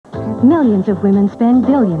Millions of women spend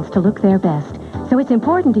billions to look their best. So it's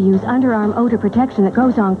important to use underarm odor protection that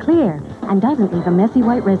goes on clear and doesn't leave a messy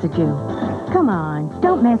white residue. Come on,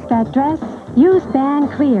 don't mess that dress. Use Ban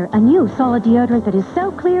Clear, a new solid deodorant that is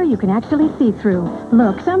so clear you can actually see through.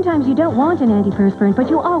 Look, sometimes you don't want an antiperspirant, but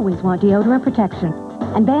you always want deodorant protection.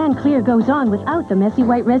 And Ban Clear goes on without the messy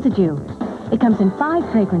white residue. It comes in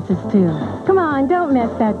 5 fragrances, too. Come on, don't mess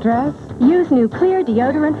that dress. Use new clear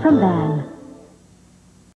deodorant from Ban.